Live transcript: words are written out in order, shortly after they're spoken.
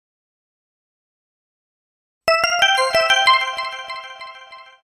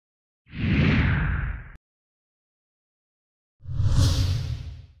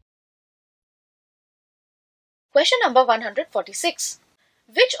Question number 146.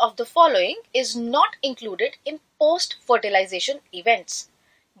 Which of the following is not included in post-fertilization events?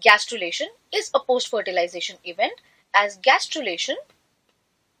 Gastrulation is a post-fertilization event, as gastrulation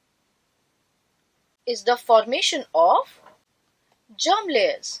is the formation of germ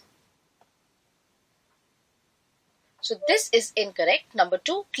layers. So this is incorrect. Number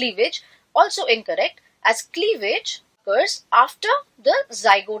 2, cleavage, also incorrect, as cleavage occurs after the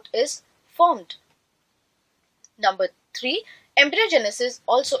zygote is formed. Number 3, embryogenesis,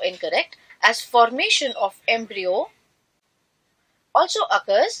 also incorrect, as formation of embryo also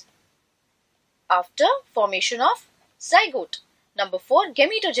occurs after formation of zygote. Number 4,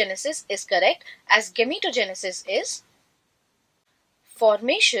 gametogenesis is correct, as gametogenesis is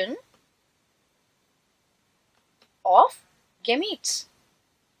formation of gametes,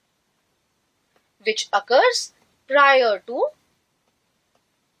 which occurs prior to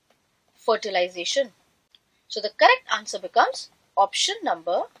fertilization. So the correct answer becomes option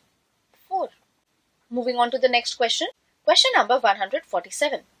number 4. Moving on to the next question. Question number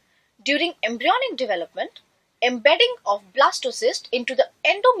 147. During embryonic development, embedding of blastocyst into the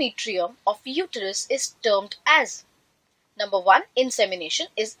endometrium of uterus is termed as. Number 1, insemination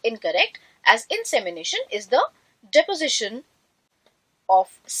is incorrect, as insemination is the deposition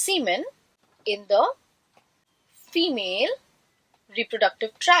of semen in the female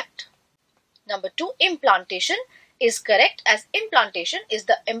reproductive tract. Number 2, implantation is correct, as implantation is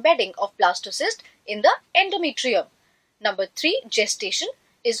the embedding of blastocyst in the endometrium. Number 3, gestation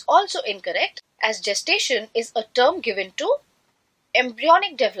is also incorrect, as gestation is a term given to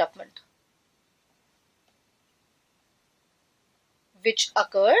embryonic development, which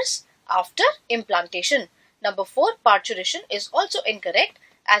occurs after implantation. Number 4, parturition is also incorrect,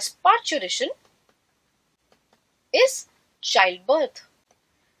 as parturition is childbirth.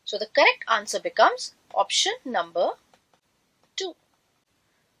 So the correct answer becomes option number 2.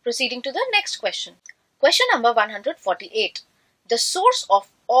 Proceeding to the next question. Question number 148. The source of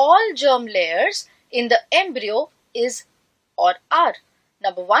all germ layers in the embryo is or are.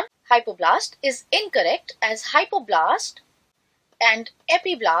 Number 1, hypoblast is incorrect, as hypoblast and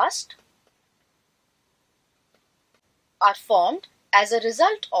epiblast are formed as a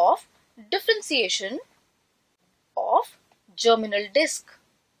result of differentiation of germinal disc.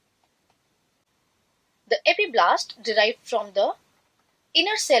 The epiblast, derived from the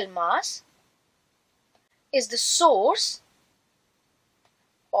inner cell mass, is the source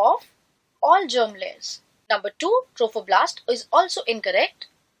of all germ layers. Number 2, trophoblast is also incorrect.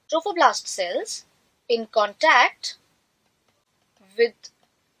 Trophoblast cells in contact with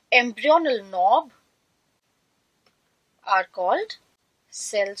embryonal knob are called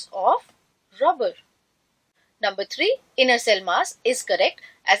cells of rubber. Number 3, inner cell mass is correct,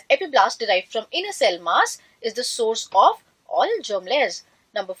 as epiblast derived from inner cell mass is the source of all germ layers.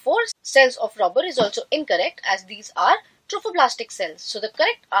 Number 4, cells of rubber is also incorrect, as these are trophoblastic cells. So the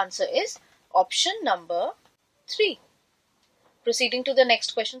correct answer is option number 3. Proceeding to the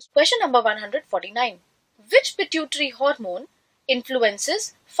next question. Question number 149. Which pituitary hormone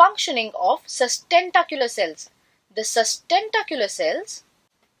influences functioning of sustentacular cells? The sustentacular cells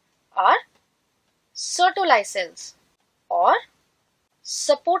are Sertoli cells, or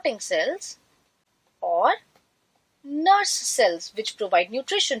supporting cells, or nurse cells, which provide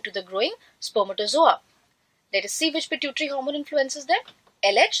nutrition to the growing spermatozoa. Let us see which pituitary hormone influences them.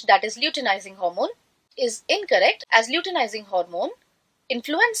 LH, that is luteinizing hormone, is incorrect, as luteinizing hormone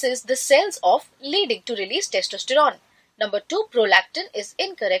influences the cells of leading to release testosterone. Number 2, prolactin is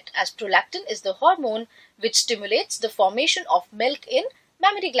incorrect, as prolactin is the hormone which stimulates the formation of milk in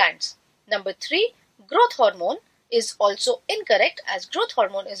mammary glands. Number 3, growth hormone is also incorrect, as growth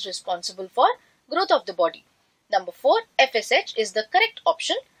hormone is responsible for growth of the body. Number 4, FSH is the correct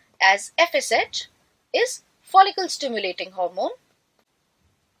option, as FSH is follicle stimulating hormone.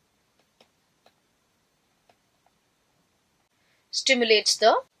 Stimulates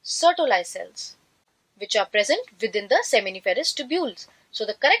the Sertoli cells, which are present within the seminiferous tubules. So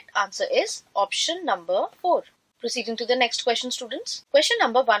the correct answer is option number 4. Proceeding to the next question, students. Question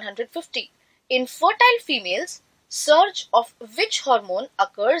number 150. In fertile females, surge of which hormone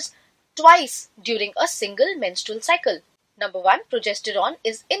occurs twice during a single menstrual cycle? Number 1, progesterone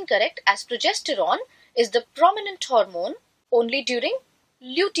is incorrect, as progesterone is the prominent hormone only during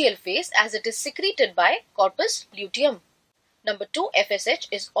luteal phase, as it is secreted by corpus luteum. Number 2, FSH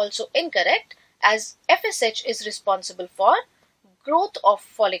is also incorrect, as FSH is responsible for growth of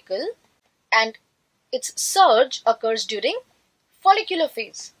follicle and its surge occurs during follicular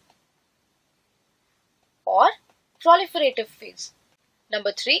phase or proliferative phase.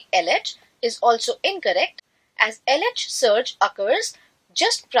 Number 3, LH is also incorrect, as LH surge occurs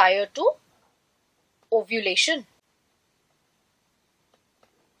just prior to ovulation.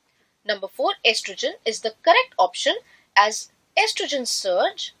 Number 4, estrogen is the correct option as estrogen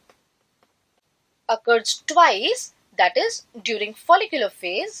surge occurs twice, that is during follicular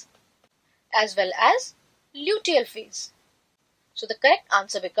phase as well as luteal phase. So the correct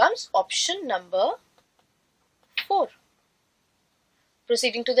answer becomes option number 4.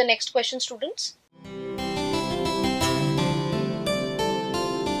 Proceeding to the next question, students.